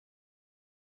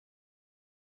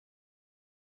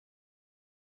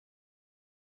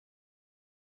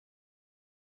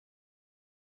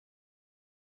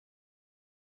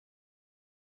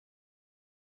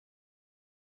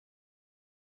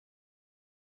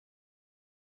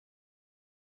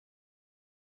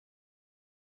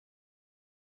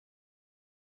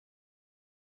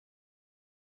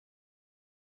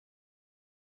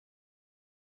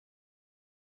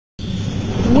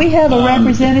We have a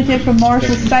representative from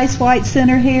Marshall Space Flight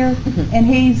Center here, and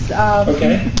he's,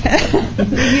 Okay.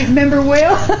 you remember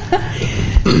Will?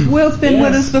 Will's been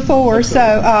with us before,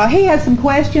 so he has some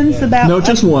questions about... No,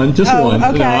 just one. Okay.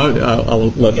 No, I'll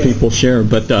let people share.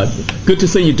 But good to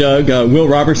see you, Doug. Will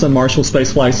Robertson, Marshall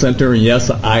Space Flight Center.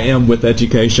 Yes, I am with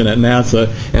education at NASA,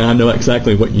 and I know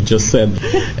exactly what you just said.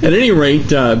 At any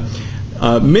rate,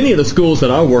 many of the schools that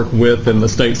I work with in the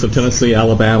states of Tennessee,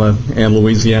 Alabama, and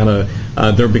Louisiana,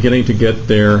 they're beginning to get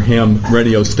their ham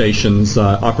radio stations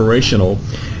operational.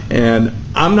 And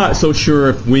I'm not so sure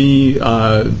if we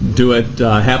do it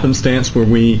happenstance where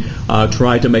we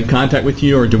try to make contact with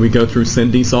you, or do we go through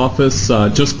Cindy's office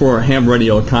just for ham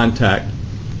radio contact?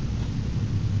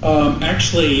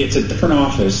 Actually, it's a different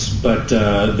office, but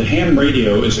the ham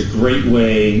radio is a great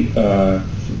way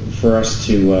for us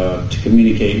to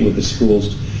communicate with the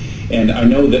schools. And I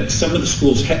know that some of the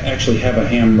schools actually have a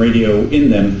ham radio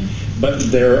in them, but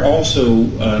they're also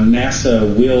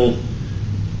NASA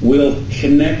will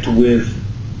connect with,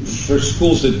 for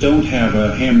schools that don't have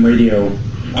a ham radio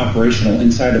operational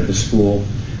inside of the school,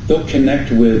 they'll connect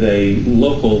with a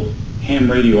local ham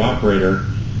radio operator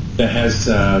that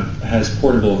has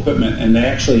portable equipment, and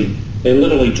they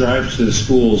literally drive to the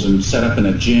schools and set up in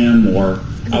a gym or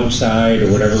outside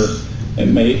or whatever it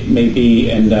may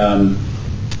be, and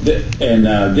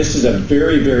this is a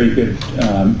very, very good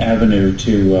avenue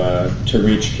to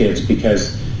reach kids,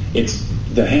 because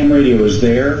the ham radio is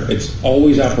there. It's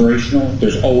always operational.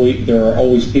 There are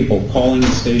always people calling the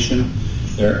station.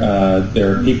 There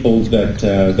are people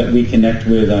that we connect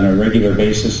with on a regular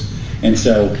basis, and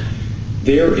so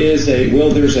there's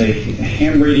a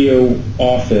ham radio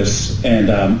office, and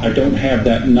I don't have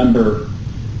that number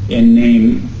and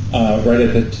name right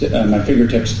at my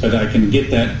fingertips, but I can get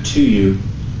that to you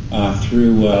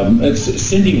through.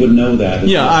 Cindy would know that.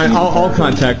 Yeah, I'll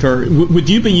contact her. Would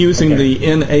you be using the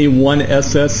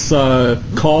NA1SS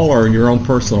call or your own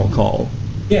personal call?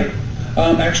 Yeah.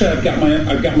 Actually, I've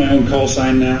got my own call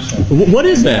sign now. So. What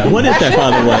is that? What is that,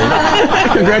 by the way?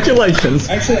 Congratulations.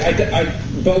 Actually,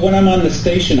 but when I'm on the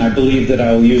station, I believe that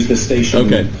I'll use the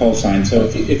station call sign. So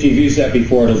if you've used that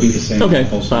before, it'll be the same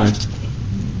call sign. Fine.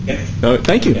 Okay.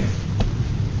 Thank you. Okay.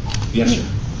 Yes, sir.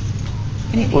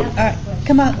 All right,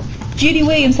 come on. Judy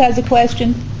Williams has a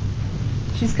question.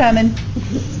 She's coming.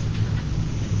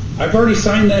 I've already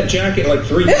signed that jacket like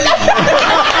 3 times.